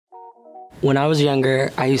When I was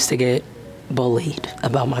younger, I used to get bullied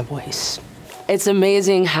about my voice. It's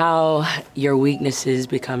amazing how your weaknesses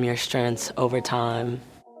become your strengths over time.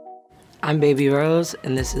 I'm Baby Rose,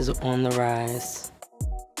 and this is On the Rise.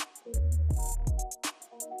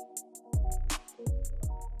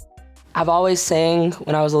 I've always sang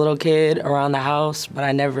when I was a little kid around the house, but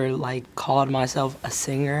I never called myself a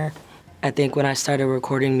singer. I think when I started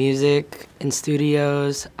recording music in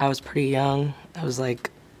studios, I was pretty young. I was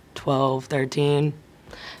 12, 13.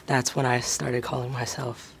 That's when I started calling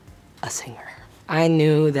myself a singer. I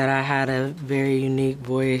knew that I had a very unique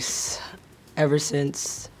voice ever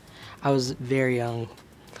since I was very young.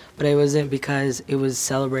 But it wasn't because it was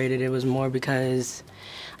celebrated, it was more because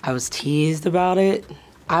I was teased about it.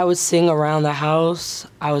 I would sing around the house.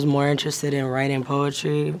 I was more interested in writing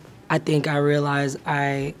poetry. I think I realized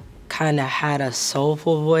I kind of had a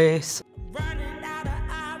soulful voice.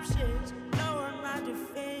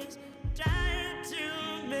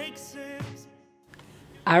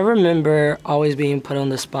 I remember always being put on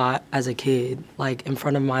the spot as a kid, in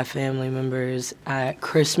front of my family members at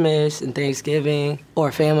Christmas and Thanksgiving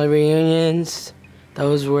or family reunions.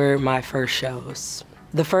 Those were my first shows.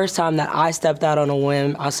 The first time that I stepped out on a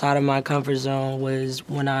whim outside of my comfort zone was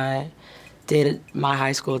when I did my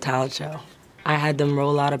high school talent show. I had them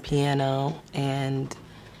roll out a piano and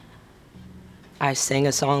I sang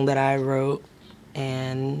a song that I wrote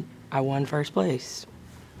and I won first place.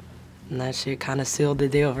 And that shit kind of sealed the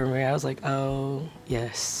deal for me. I was like, oh,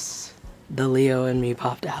 yes. The Leo in me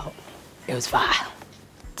popped out. It was fine.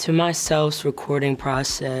 To myself's recording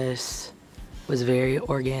process was very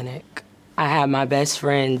organic. I had my best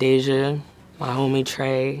friend, Deja, my homie,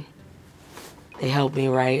 Trey. They helped me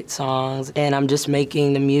write songs. And I'm just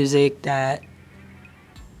making the music that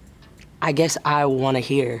I guess I want to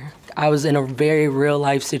hear. I was in a very real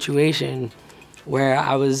life situation where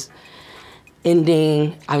I was at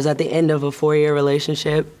the end of a 4-year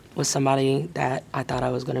relationship with somebody that I thought I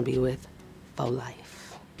was gonna be with for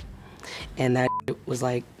life. And that was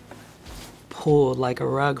pulled like a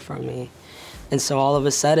rug from me. And so all of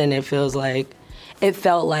a sudden it felt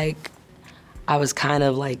like I was kind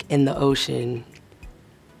of in the ocean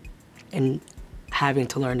and having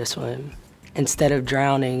to learn to swim. Instead of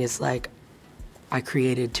drowning, it's I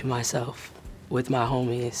created to myself with my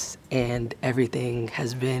homies, and everything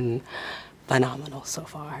has been phenomenal so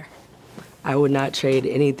far. I would not trade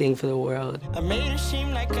anything for the world. I made it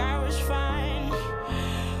seem like I was fine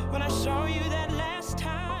when I saw you that last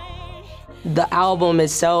time. The album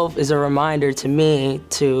itself is a reminder to me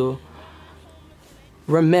to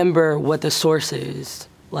remember what the source is.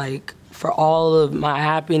 For all of my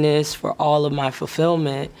happiness, for all of my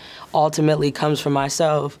fulfillment, ultimately comes from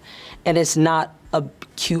myself. And it's not a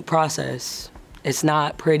cute process. It's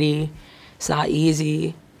not pretty, it's not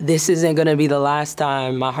easy. This isn't gonna be the last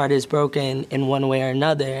time my heart is broken in one way or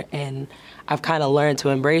another, and I've kind of learned to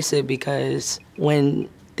embrace it because when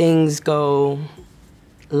things go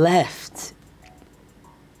left,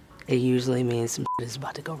 it usually means some shit is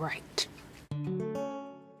about to go right.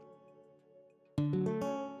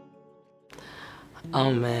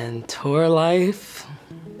 Oh man, tour life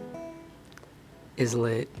is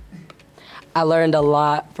lit. I learned a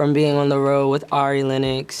lot from being on the road with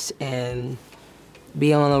Lennox and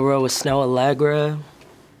being on the road with Snoh, Aalegra.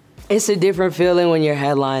 It's a different feeling when you're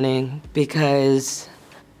headlining because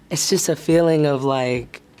it's just a feeling of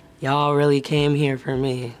y'all really came here for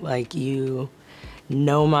me. You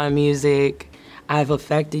know my music, I've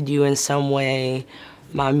affected you in some way.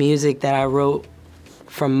 My music that I wrote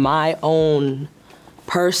from my own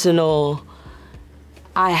personal,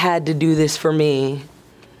 I had to do this for me,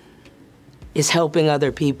 is helping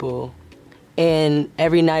other people. And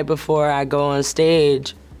every night before I go on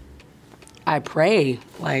stage, I pray.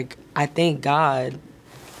 I thank God.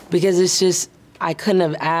 Because it's just, I couldn't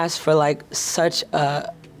have asked for such an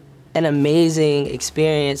amazing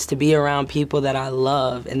experience to be around people that I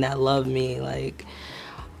love and that love me.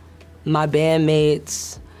 My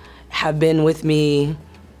bandmates have been with me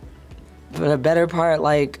for the better part,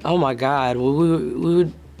 oh my God, we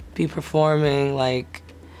would be performing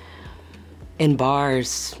in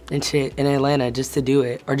bars and shit in Atlanta just to do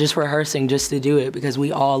it, or just rehearsing just to do it because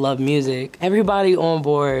we all love music. Everybody on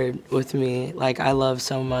board with me, I love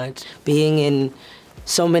so much. Being in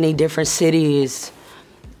so many different cities,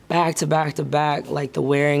 back to back to back, the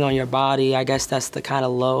wearing on your body, I guess that's the kind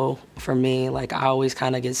of low for me. I always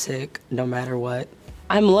kind of get sick no matter what.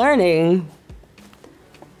 I'm learning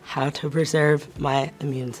how to preserve my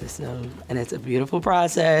immune system, and it's a beautiful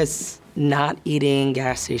process. Not eating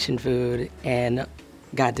gas station food and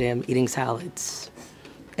goddamn eating salads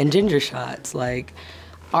and ginger shots.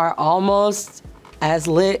 are almost as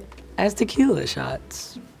lit as tequila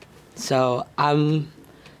shots. So I'm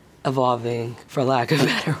evolving, for lack of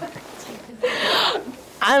better words.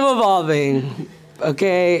 I'm evolving,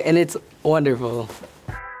 okay? And it's wonderful.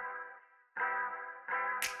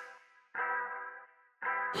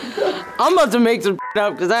 I'm about to make some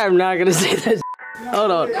up because I am not gonna say this.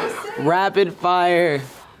 Hold on. Rapid fire.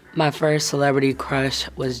 My first celebrity crush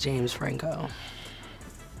was James Franco.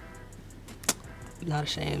 I'm not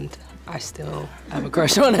ashamed. I still have a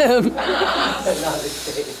crush on him.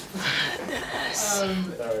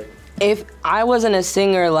 If I wasn't a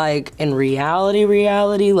singer, like in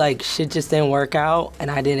reality, like shit just didn't work out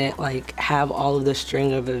and I didn't like have all of the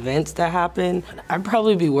string of events that happened, I'd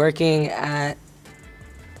probably be working at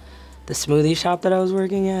the smoothie shop that I was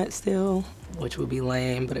working at still, which would be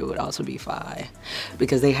lame, but it would also be fire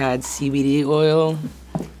because they had CBD oil.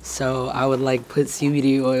 So I would like put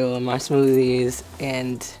CBD oil in my smoothies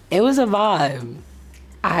and it was a vibe.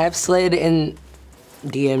 I have slid in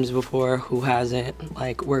DMs before, who hasn't?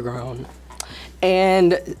 Like, we're grown.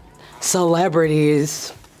 And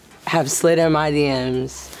celebrities have slid in my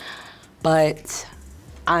DMs, but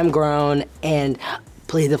I'm grown and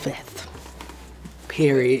plead the fifth,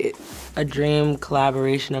 period. A dream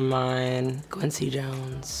collaboration of mine, Quincy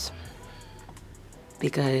Jones,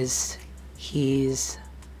 because he's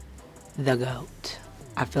the GOAT.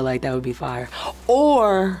 I feel like that would be fire.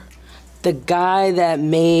 Or the guy that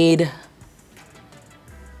made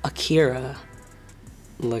Akira.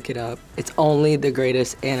 Look it up. It's only the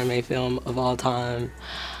greatest anime film of all time.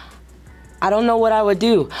 I don't know what I would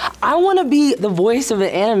do. I want to be the voice of an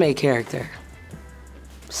anime character.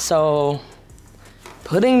 So,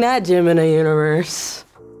 putting that gem in a universe.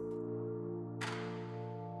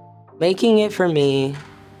 Making it for me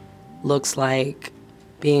looks like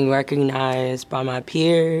being recognized by my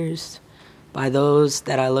peers, by those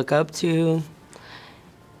that I look up to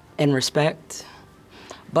and respect.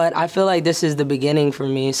 But I feel like this is the beginning for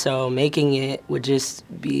me, so making it would just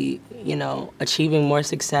be, you know, achieving more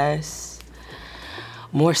success,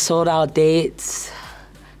 more sold out dates,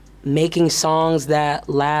 making songs that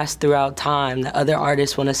last throughout time, that other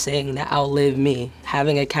artists want to sing, that outlive me,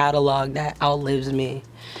 having a catalog that outlives me,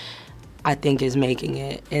 I think is making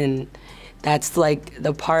it. And that's like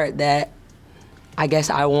the part that I guess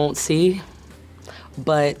I won't see.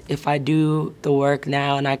 But if I do the work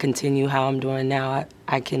now and I continue how I'm doing now,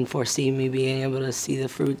 I can foresee me being able to see the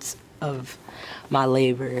fruits of my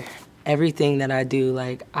labor. Everything that I do,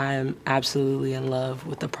 like, I'm absolutely in love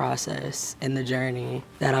with the process and the journey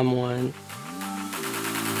that I'm on.